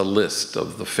fates, the list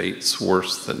of the fates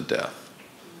worse than death,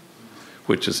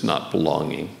 which is not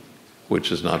belonging, which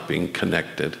is not being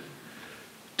connected,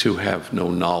 to have no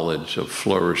knowledge of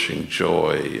flourishing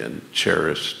joy and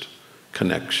cherished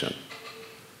connection.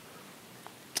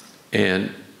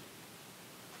 And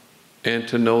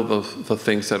to know the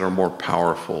things that are more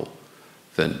powerful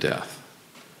than death,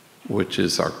 which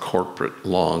is our corporate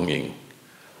longing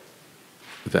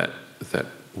that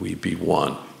we be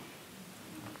one.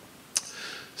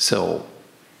 So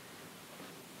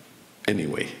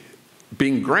anyway,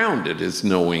 being grounded is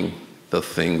knowing the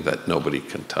thing that nobody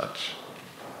can touch.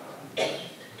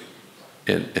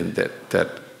 And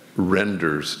that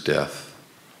renders death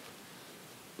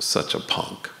such a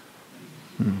punk.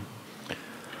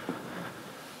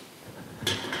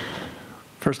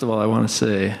 First of all, I want to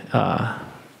say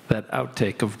that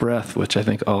outtake of breath, which I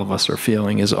think all of us are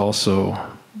feeling, is also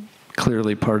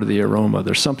clearly part of the aroma.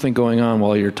 There's something going on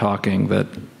while you're talking that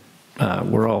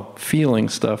we're all feeling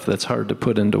stuff that's hard to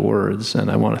put into words, and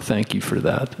I want to thank you for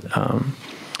that.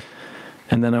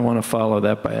 And then I want to follow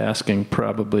that by asking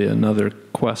probably another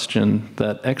question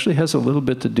that actually has a little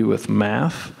bit to do with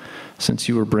math, since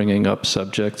you were bringing up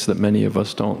subjects that many of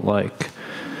us don't like.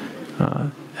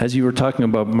 As you were talking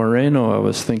about Moreno, I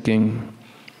was thinking,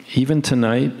 even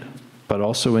tonight, but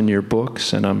also in your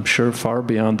books, and I'm sure far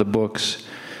beyond the books,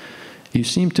 you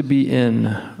seem to be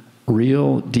in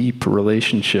real deep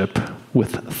relationship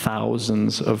with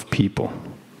thousands of people.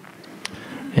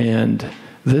 And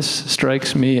this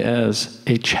strikes me as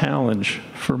a challenge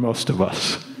for most of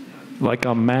us, like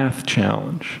a math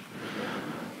challenge.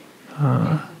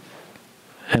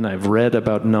 And I've read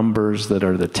about numbers that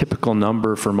are the typical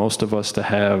number for most of us to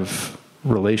have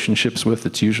relationships with.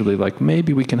 It's usually like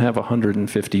maybe we can have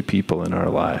 150 people in our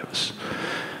lives.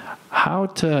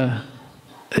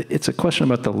 It's a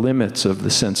question about the limits of the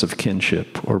sense of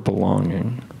kinship or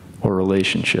belonging or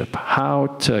relationship. How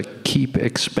to keep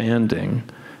expanding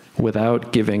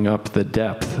without giving up the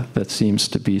depth that seems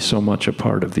to be so much a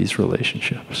part of these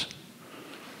relationships.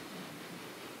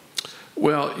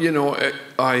 Well,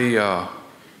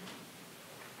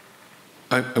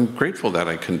 I'm grateful that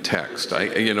I can text.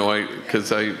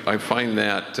 Because I find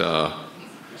that.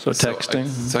 So texting?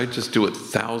 So I just do it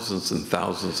thousands and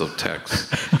thousands of texts.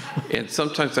 And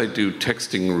sometimes I do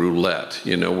texting roulette,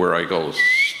 where I go,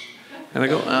 and I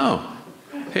go, oh,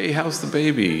 hey, how's the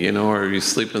baby? Are you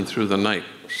sleeping through the night?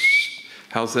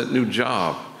 How's that new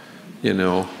job?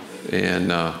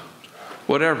 And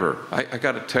whatever. I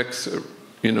got a text,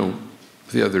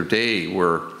 the other day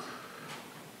where,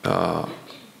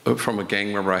 from a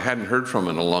gang member I hadn't heard from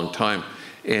in a long time.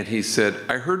 And he said,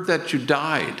 I heard that you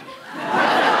died.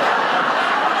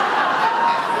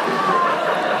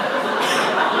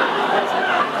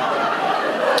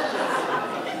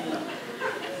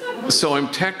 So I'm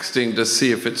texting to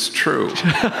see if it's true.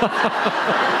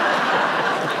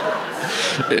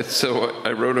 And so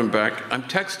I wrote him back, I'm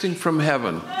texting from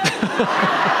heaven.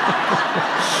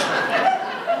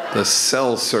 The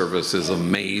cell service is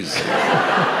amazing.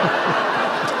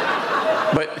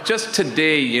 But just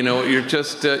today,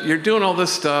 you're doing all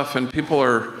this stuff, and people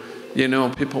are,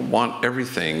 people want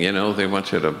everything, they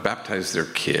want you to baptize their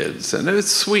kids, and it's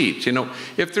sweet,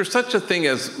 If there's such a thing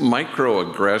as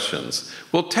microaggressions,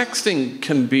 well, texting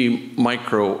can be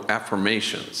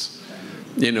micro-affirmations,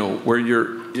 where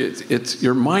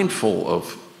you're mindful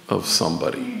of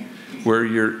somebody, where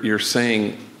you're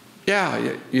saying, yeah,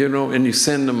 and you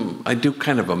send them, I do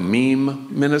kind of a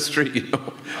meme ministry,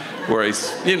 where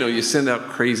you send out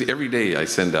crazy, every day I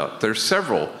send out, there's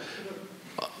several,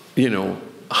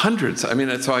 hundreds.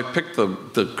 So I picked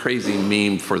the crazy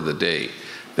meme for the day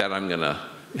that I'm gonna,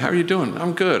 how are you doing?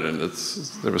 I'm good. And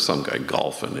there was some guy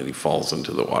golfing and he falls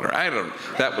into the water.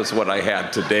 That was what I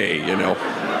had today,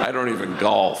 I don't even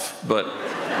golf, but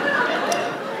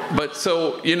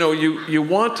so, you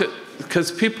want to,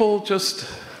 because people just,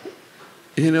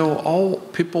 all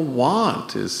people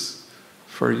want is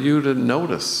for you to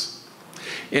notice.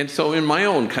 And so in my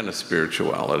own kind of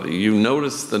spirituality, you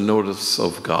notice the notice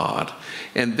of God,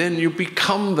 and then you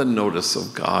become the notice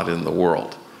of God in the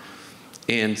world.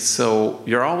 And so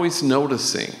you're always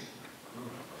noticing.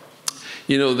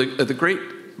 The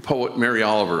great poet Mary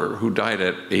Oliver, who died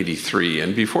at 83,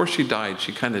 and before she died,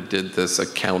 she kind of did this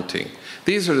accounting.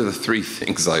 These are the 3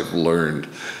 things I've learned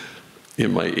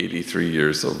in my 83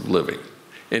 years of living.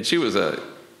 And she was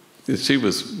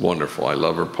wonderful. I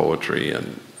love her poetry,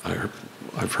 and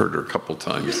I've heard her a couple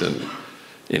times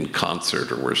in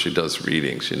concert or where she does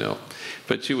readings,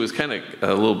 But she was kind of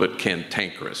a little bit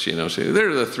cantankerous, there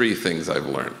are the 3 things I've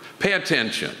learned. Pay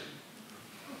attention.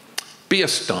 Be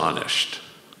astonished.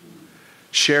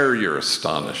 Share your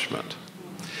astonishment.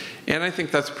 And I think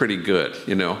that's pretty good,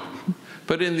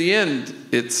 But in the end,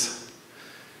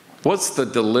 what's the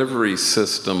delivery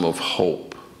system of hope?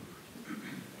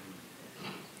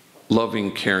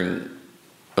 Loving, caring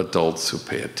adults who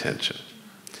pay attention.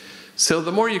 So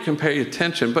the more you can pay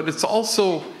attention, but it's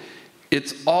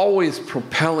always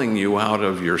propelling you out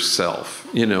of yourself.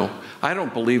 I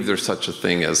don't believe there's such a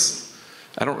thing as,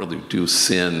 I don't really do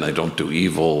sin, I don't do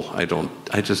evil, I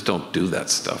just don't do that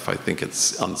stuff. I think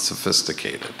it's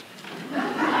unsophisticated.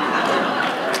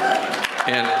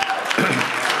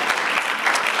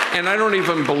 And I don't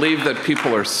even believe that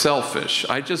people are selfish.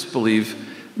 I just believe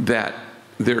that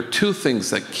there are 2 things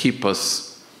that keep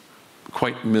us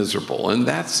quite miserable, and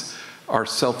that's our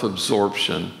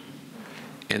self-absorption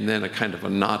And then a kind of a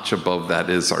notch above that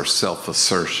is our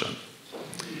self-assertion.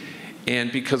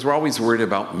 And because we're always worried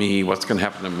about me, what's going to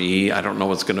happen to me, I don't know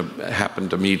what's going to happen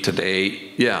to me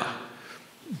today, yeah,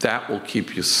 that will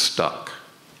keep you stuck.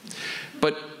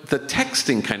 But the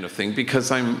texting kind of thing,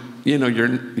 because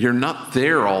you're not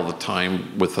there all the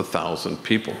time with 1,000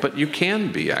 people, but you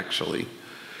can be actually,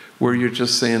 where you're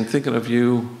just saying, thinking of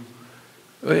you,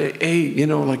 hey,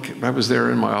 like I was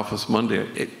there in my office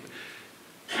Monday,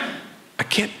 I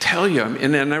can't tell you,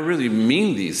 and I really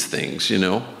mean these things,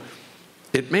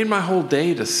 It made my whole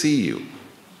day to see you,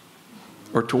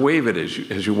 or to wave it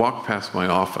as you walk past my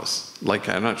office. Like,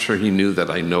 I'm not sure he knew that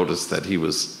I noticed that he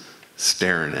was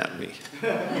staring at me,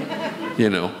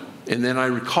 And then I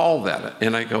recall that,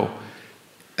 and I go,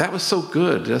 that was so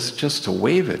good, just to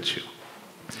wave at you.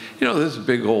 This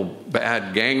big old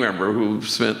bad gang member who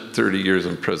spent 30 years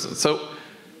in prison. So,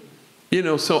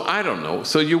 so I don't know.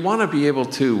 So you want to be able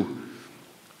to,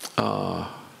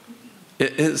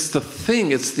 it's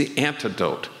the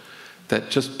antidote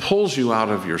that just pulls you out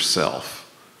of yourself,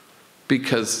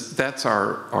 because that's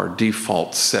our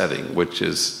default setting, which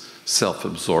is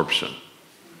self-absorption.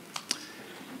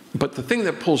 But the thing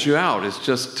that pulls you out is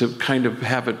just to kind of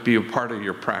have it be a part of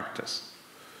your practice,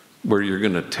 where you're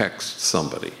going to text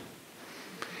somebody.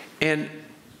 And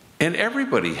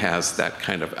everybody has that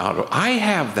kind of I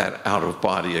have that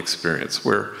out-of-body experience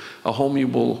where a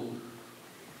homie will,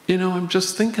 I'm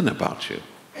just thinking about you.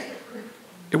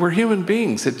 We're human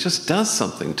beings. It just does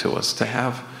something to us to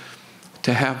have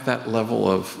that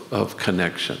level of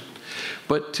connection.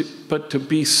 But to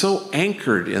be so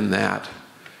anchored in that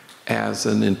as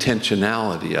an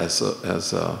intentionality, as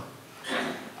a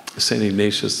St.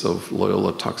 Ignatius of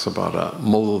Loyola talks about a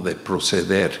modo de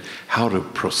proceder, how to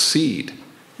proceed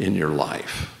in your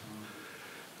life.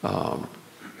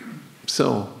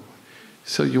 So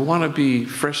you want to be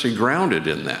freshly grounded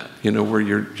in that, where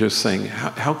you're just saying,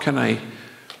 how can I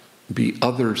be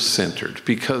other-centered?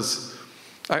 Because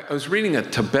I was reading a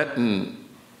Tibetan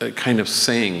kind of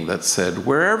saying that said,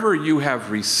 wherever you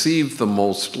have received the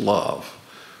most love,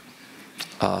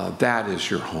 that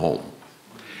is your home.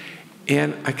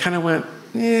 And I kind of went,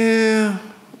 yeah,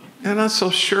 I'm not so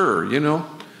sure,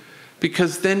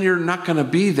 because then you're not going to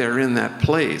be there in that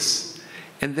place.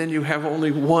 And then you have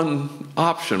only one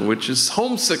option, which is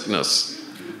homesickness.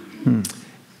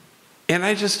 And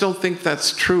I just don't think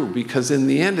that's true, because in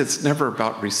the end, it's never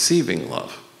about receiving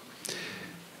love.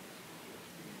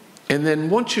 And then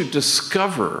once you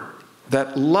discover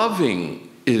that loving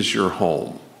is your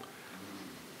home,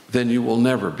 then you will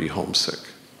never be homesick.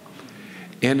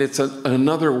 And it's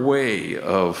another way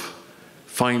of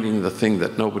finding the thing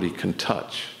that nobody can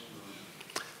touch.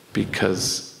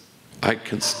 Because I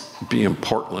can be in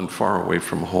Portland far away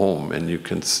from home, and you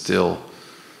can still,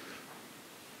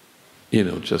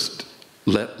 just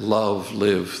let love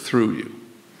live through you.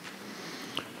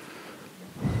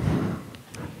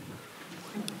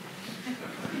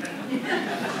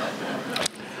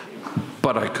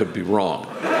 But I could be wrong.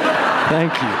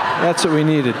 Thank you. That's what we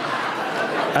needed.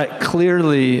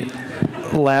 Clearly,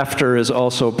 laughter is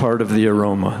also part of the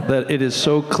aroma. That it is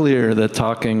so clear that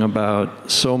talking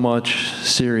about so much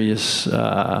serious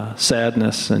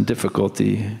sadness and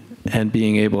difficulty, and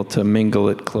being able to mingle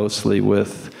it closely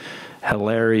with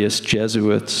hilarious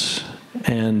Jesuits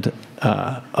and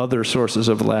other sources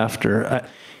of laughter,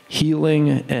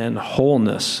 healing and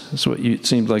wholeness is what it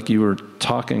seemed like you were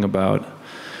talking about.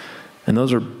 And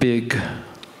those are big,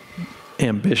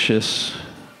 ambitious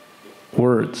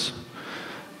words,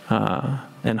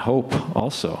 and hope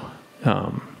also.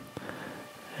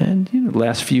 And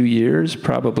last few years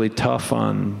probably tough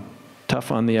on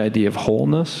the idea of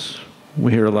wholeness.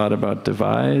 We hear a lot about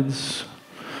divides.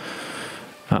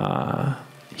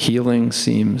 Healing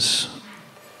seems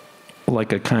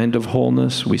like a kind of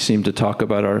wholeness. We seem to talk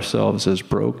about ourselves as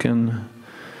broken.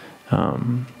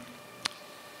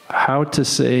 How to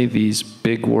say these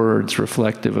big words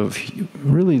reflective of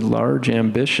really large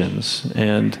ambitions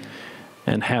and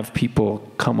have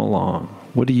people come along?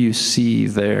 What do you see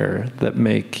there that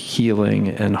make healing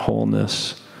and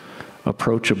wholeness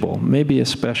approachable, maybe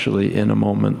especially in a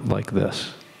moment like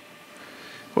this?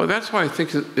 Well, that's why I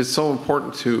think it's so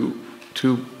important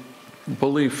to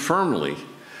believe firmly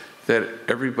that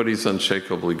everybody's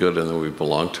unshakably good and that we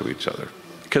belong to each other.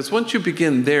 Because once you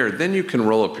begin there, then you can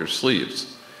roll up your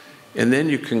sleeves. And then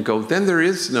you can go, then there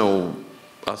is no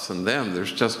us and them,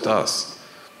 there's just us.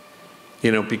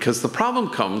 Because the problem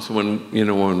comes when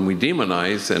we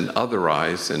demonize and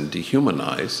otherize and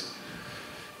dehumanize,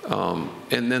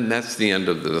 and then that's the end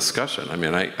of the discussion. I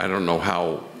mean, I don't know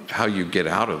how you get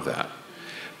out of that.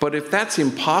 But if that's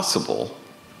impossible,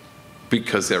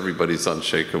 because everybody's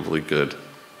unshakably good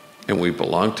and we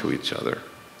belong to each other.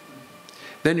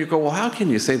 Then you go, well, how can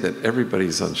you say that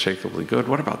everybody's unshakably good?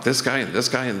 What about this guy and this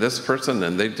guy and this person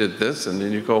and they did this? And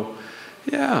then you go,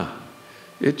 yeah,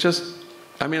 it just,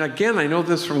 I mean, again, I know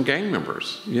this from gang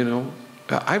members, you know.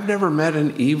 I've never met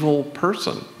an evil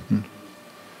person.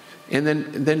 And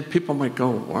then people might go,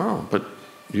 wow, but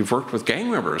you've worked with gang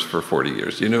members for 40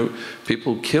 years. You know,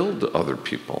 people who killed other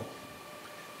people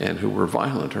and who were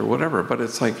violent or whatever. But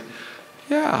it's like,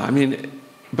 yeah, I mean,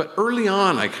 but early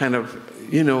on, I kind of,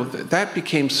 you know, that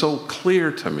became so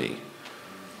clear to me,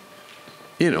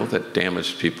 you know, that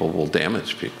damaged people will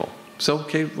damage people. So,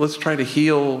 okay, let's try to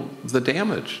heal the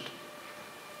damaged.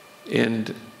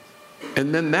 And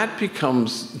then that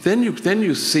becomes, then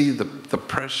you see the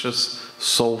precious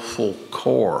soulful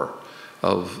core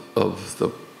of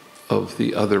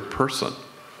the other person.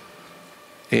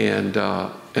 And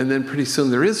then pretty soon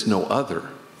there is no other.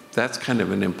 That's kind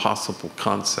of an impossible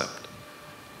concept.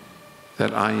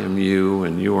 That I am you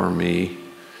and you are me,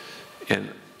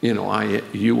 and you know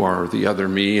you are the other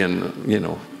me, and you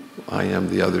know I am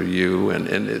the other you, and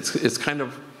it's kind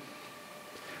of.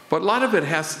 But a lot of it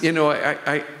has, you know,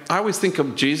 I always think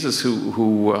of Jesus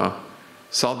who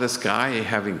saw this guy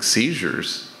having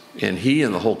seizures, and he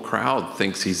and the whole crowd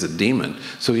thinks he's a demon,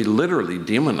 so he literally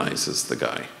demonizes the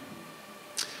guy.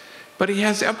 But he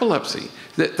has epilepsy.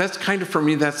 That's kind of, for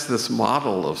me, that's this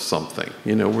model of something,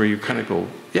 you know, where you kind of go,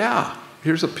 yeah,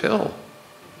 here's a pill.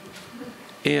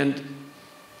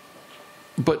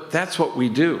 But that's what we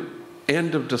do.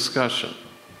 End of discussion.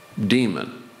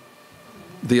 Demon.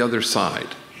 The other side.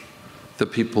 The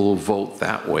people who vote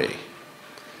that way.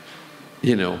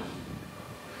 You know.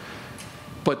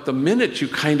 But the minute you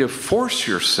kind of force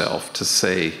yourself to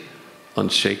say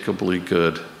unshakably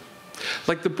good,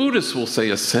 like the Buddhists will say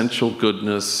essential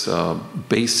goodness,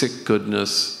 basic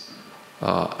goodness.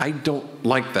 I don't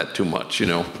like that too much, you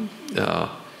know.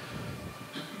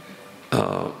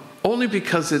 Only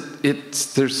because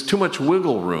there's too much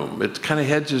wiggle room. It kind of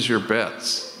hedges your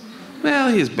bets.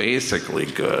 Well, he's basically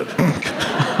good.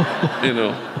 You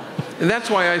know. And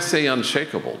that's why I say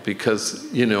unshakable, because,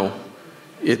 you know,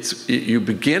 you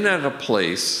begin at a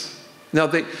place. Now,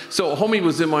 so Homie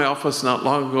was in my office not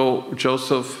long ago,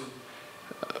 Joseph,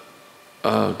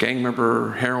 gang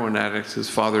member, heroin addict. His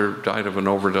father died of an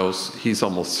overdose. He's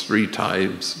almost 3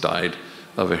 times died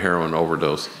of a heroin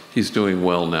overdose. He's doing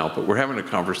well now, but we're having a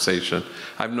conversation.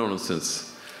 I've known him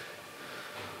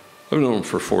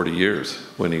for 40 years,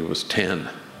 when he was 10,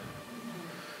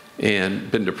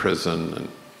 and been to prison.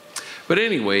 But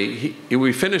anyway,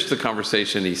 we finished the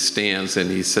conversation. He stands and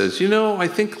he says, you know, I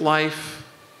think life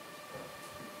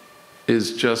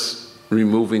is just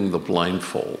removing the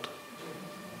blindfold.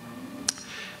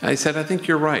 I said, I think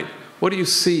you're right. What do you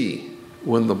see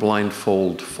when the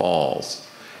blindfold falls?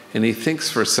 And he thinks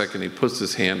for a second, he puts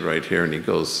his hand right here and he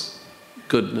goes,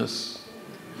 goodness.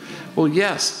 Well,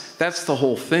 yes, that's the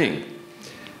whole thing.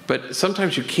 But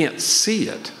sometimes you can't see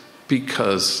it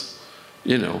because,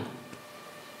 you know,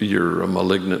 you're a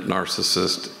malignant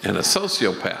narcissist and a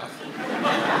sociopath.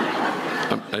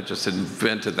 I just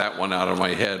invented that one out of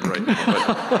my head right now.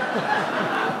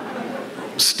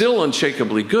 But still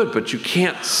unshakably good, but you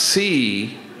can't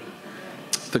see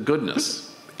the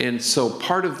goodness. And so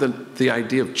part of the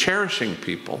idea of cherishing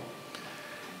people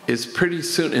is pretty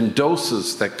soon in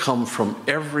doses that come from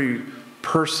every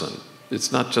person.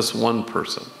 It's not just one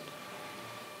person.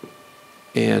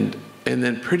 And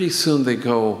then pretty soon they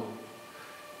go,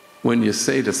 when you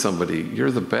say to somebody,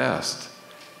 you're the best,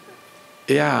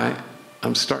 yeah,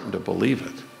 I'm starting to believe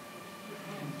it.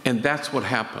 And that's what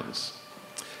happens.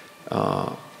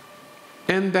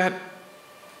 And that,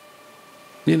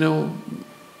 you know,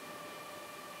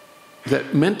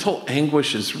 that mental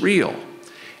anguish is real.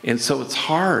 And so it's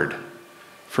hard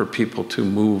for people to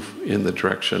move in the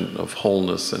direction of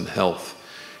wholeness and health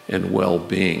and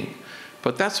well-being.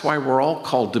 But that's why we're all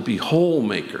called to be whole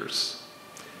makers.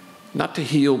 Not to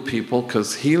heal people,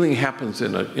 because healing happens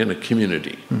in a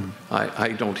community. I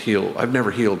don't heal. I've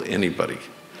never healed anybody.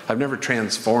 I've never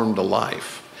transformed a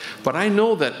life. But I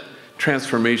know that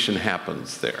transformation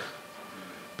happens there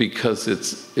because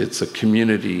it's a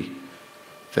community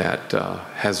that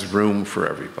has room for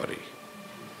everybody.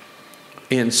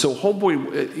 And so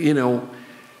Homeboy, you know,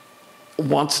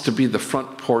 wants to be the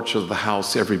front porch of the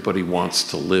house everybody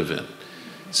wants to live in.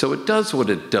 So it does what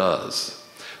it does.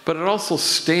 But it also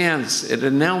stands, it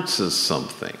announces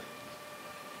something.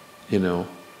 You know,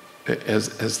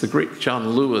 as the great John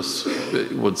Lewis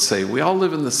would say, we all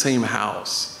live in the same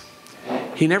house.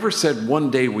 He never said one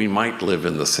day we might live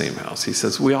in the same house. He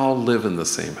says we all live in the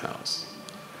same house.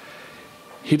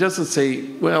 He doesn't say,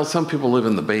 well, some people live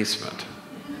in the basement,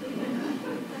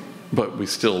 but we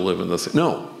still live in the...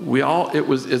 No,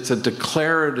 it's a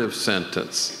declarative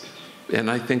sentence, and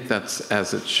I think that's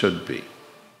as it should be.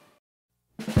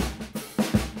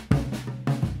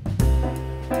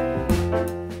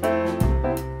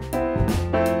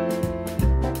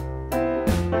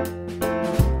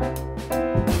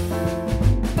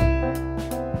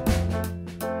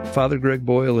 Father Greg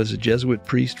Boyle is a Jesuit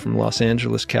priest from Los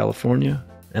Angeles, California,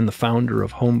 and the founder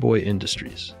of Homeboy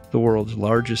Industries, the world's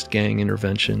largest gang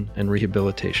intervention and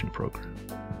rehabilitation program.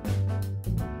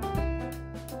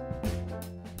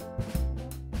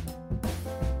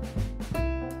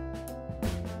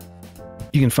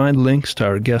 You can find links to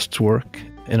our guest's work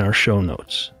in our show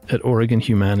notes at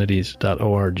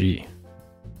OregonHumanities.org.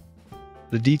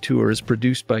 The Detour is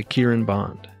produced by Kieran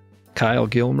Bond. Kyle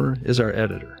Gilmer is our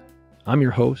editor. I'm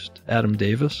your host, Adam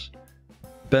Davis.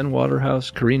 Ben Waterhouse,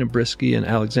 Karina Brisky, and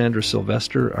Alexandra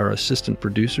Sylvester are assistant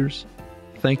producers.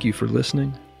 Thank you for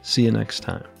listening. See you next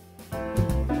time.